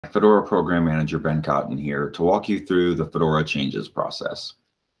Fedora Program Manager Ben Cotton here to walk you through the Fedora Changes process.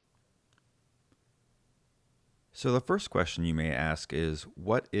 So the first question you may ask is,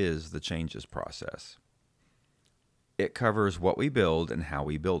 what is the changes process? It covers what we build and how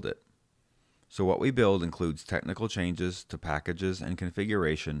we build it. So what we build includes technical changes to packages and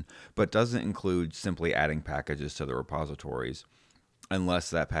configuration, but doesn't include simply adding packages to the repositories,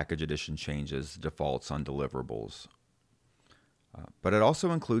 unless that package addition changes defaults on deliverables. But it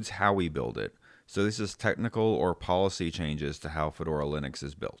also includes how we build it. So this is technical or policy changes to how Fedora Linux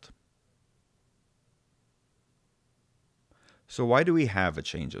is built. So why do we have a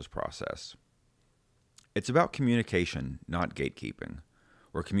changes process? It's about communication, not gatekeeping.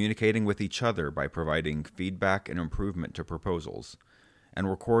 We're communicating with each other by providing feedback and improvement to proposals. And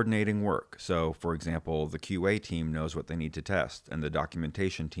we're coordinating work. So, for example, the QA team knows what they need to test, and the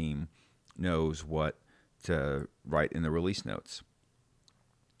documentation team knows what to write in the release notes.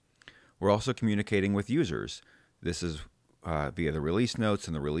 We're also communicating with users. This is via the release notes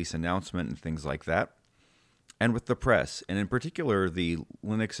and the release announcement and things like that. And with the press, and in particular, the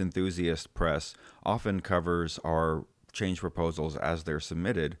Linux enthusiast press often covers our change proposals as they're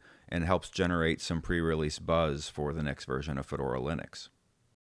submitted and helps generate some pre-release buzz for the next version of Fedora Linux.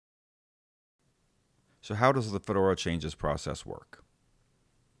 So how does the Fedora changes process work?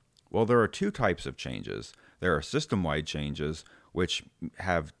 Well, there are two types of changes. There are system-wide changes, which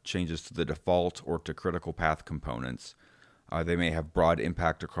have changes to the default or to critical path components. They may have broad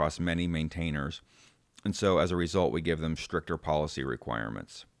impact across many maintainers. And so as a result, we give them stricter policy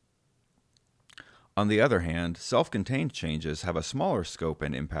requirements. On the other hand, self-contained changes have a smaller scope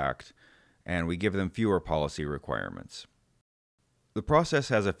and impact, and we give them fewer policy requirements. The process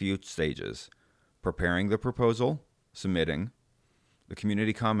has a few stages: preparing the proposal, submitting, the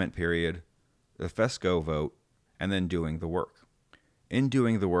community comment period, the FESCO vote, and then doing the work. In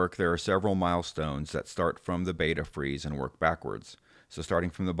doing the work, there are several milestones that start from the beta freeze and work backwards. So starting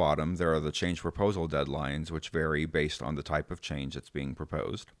from the bottom, there are the change proposal deadlines, which vary based on the type of change that's being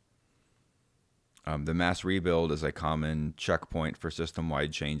proposed. The mass rebuild is a common checkpoint for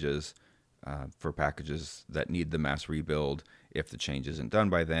system-wide changes for packages that need the mass rebuild. If the change isn't done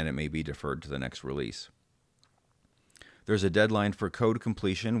by then, it may be deferred to the next release. There's a deadline for code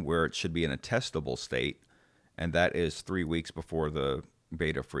completion where it should be in a testable state, and that is 3 weeks before the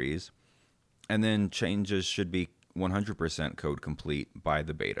beta freeze. And then changes should be 100% code complete by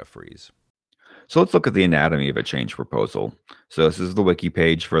the beta freeze. So let's look at the anatomy of a change proposal. So this is the wiki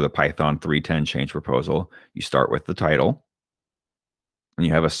page for the Python 3.10 change proposal. You start with the title, and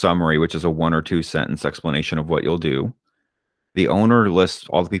you have a summary, which is a 1 or 2 sentence explanation of what you'll do. The owner lists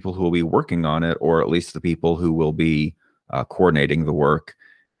all the people who will be working on it, or at least the people who will be coordinating the work.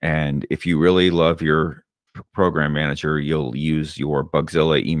 And if you really love your program manager, you'll use your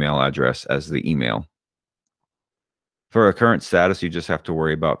Bugzilla email address as the email. For a current status, you just have to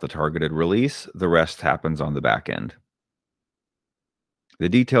worry about the targeted release. The rest happens on the back end. The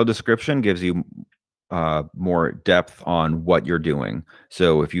detailed description gives you more depth on what you're doing.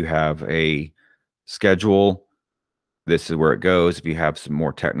 So if you have a schedule, this is where it goes. If you have some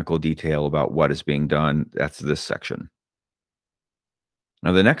more technical detail about what is being done, that's this section.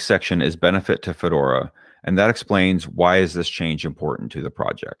 Now, the next section is benefit to Fedora, and that explains why is this change important to the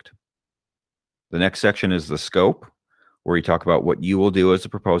project. The next section is the scope, where you talk about what you will do as the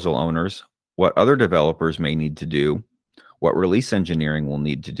proposal owners, what other developers may need to do, what release engineering will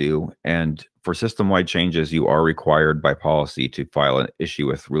need to do, and for system-wide changes, you are required by policy to file an issue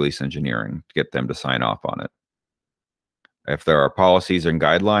with release engineering to get them to sign off on it. If there are policies and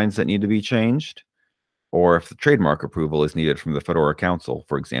guidelines that need to be changed, or if the trademark approval is needed from the Fedora Council,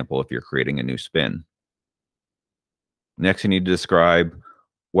 for example, if you're creating a new spin. Next, you need to describe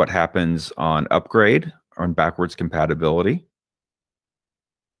what happens on upgrade, on backwards compatibility.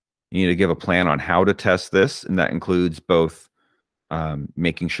 You need to give a plan on how to test this, and that includes both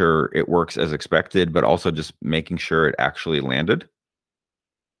making sure it works as expected, but also just making sure it actually landed.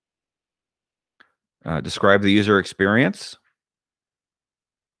 Describe the user experience.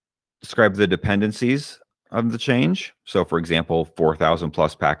 Describe the dependencies of the change. So, for example, 4,000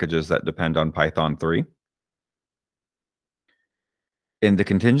 plus packages that depend on Python 3. In the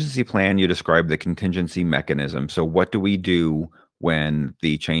contingency plan, you describe the contingency mechanism. So what do we do when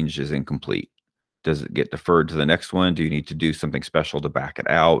the change is incomplete? Does it get deferred to the next one? Do you need to do something special to back it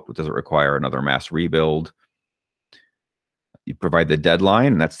out? Does it require another mass rebuild? You provide the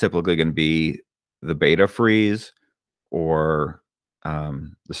deadline, and that's typically going to be the beta freeze or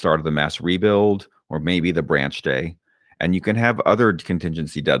the start of the mass rebuild, or maybe the branch day. And you can have other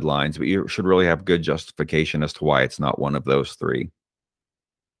contingency deadlines, but you should really have good justification as to why it's not one of those three.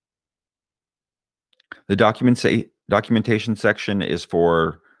 The documentation section is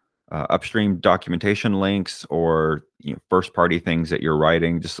for upstream documentation links or first-party things that you're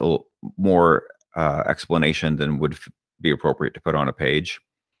writing, just a little more explanation than would be appropriate to put on a page.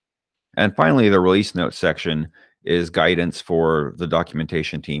 And finally, the release notes section is guidance for the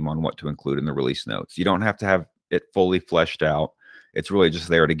documentation team on what to include in the release notes. You don't have to have it fully fleshed out. It's really just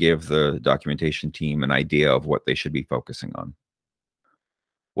there to give the documentation team an idea of what they should be focusing on.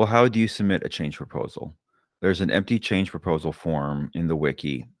 Well, how do you submit a change proposal? There's an empty change proposal form in the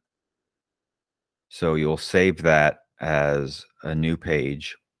wiki. So you'll save that as a new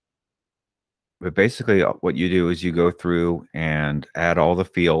page. But basically, what you do is you go through and add all the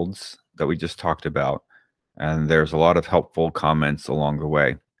fields that we just talked about. And there's a lot of helpful comments along the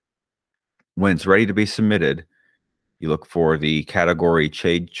way. When it's ready to be submitted, you look for the category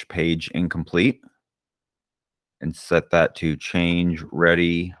change page incomplete and set that to change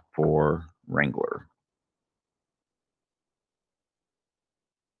ready for Wrangler.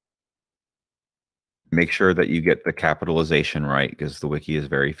 Make sure that you get the capitalization right because the wiki is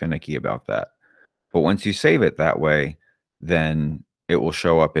very finicky about that. But once you save it that way, then it will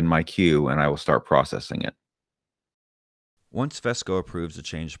show up in my queue and I will start processing it. Once FESCO approves a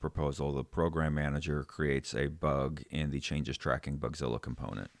change proposal, the program manager creates a bug in the changes tracking Bugzilla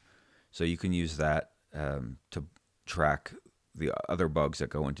component. So you can use that to track the other bugs that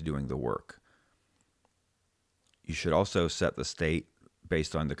go into doing the work. You should also set the state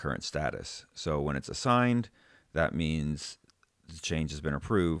based on the current status. So when it's assigned, that means the change has been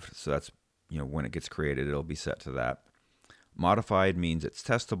approved. So that's, when it gets created, it'll be set to that. Modified means it's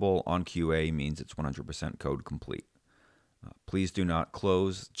testable. On QA means it's 100% code complete. Please do not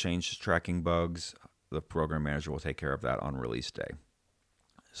close change tracking bugs. The program manager will take care of that on release day.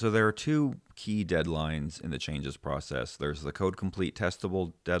 So there are two key deadlines in the changes process. There's the code complete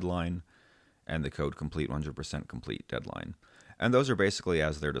testable deadline and the code complete 100% complete deadline. And those are basically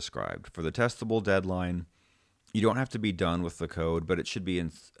as they're described. For the testable deadline, you don't have to be done with the code, but it should be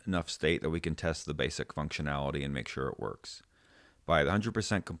in enough state that we can test the basic functionality and make sure it works. By the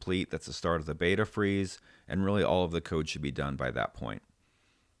 100% complete, that's the start of the beta freeze, and really all of the code should be done by that point.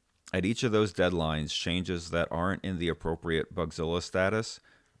 At each of those deadlines, changes that aren't in the appropriate Bugzilla status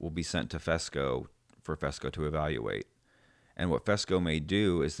will be sent to FESCO for FESCO to evaluate. And what FESCO may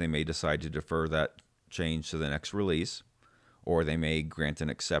do is they may decide to defer that change to the next release, or they may grant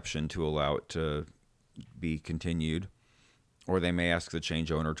an exception to allow it to be continued, or they may ask the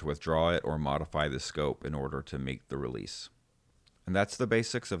change owner to withdraw it or modify the scope in order to make the release. And that's the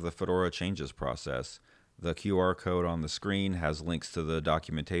basics of the Fedora changes process. The QR code on the screen has links to the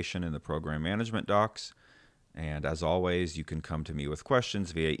documentation in the program management docs. And as always, you can come to me with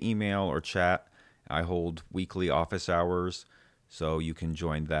questions via email or chat. I hold weekly office hours, so you can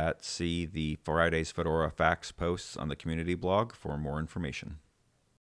join that. See the Friday's Fedora Facts posts on the community blog for more information.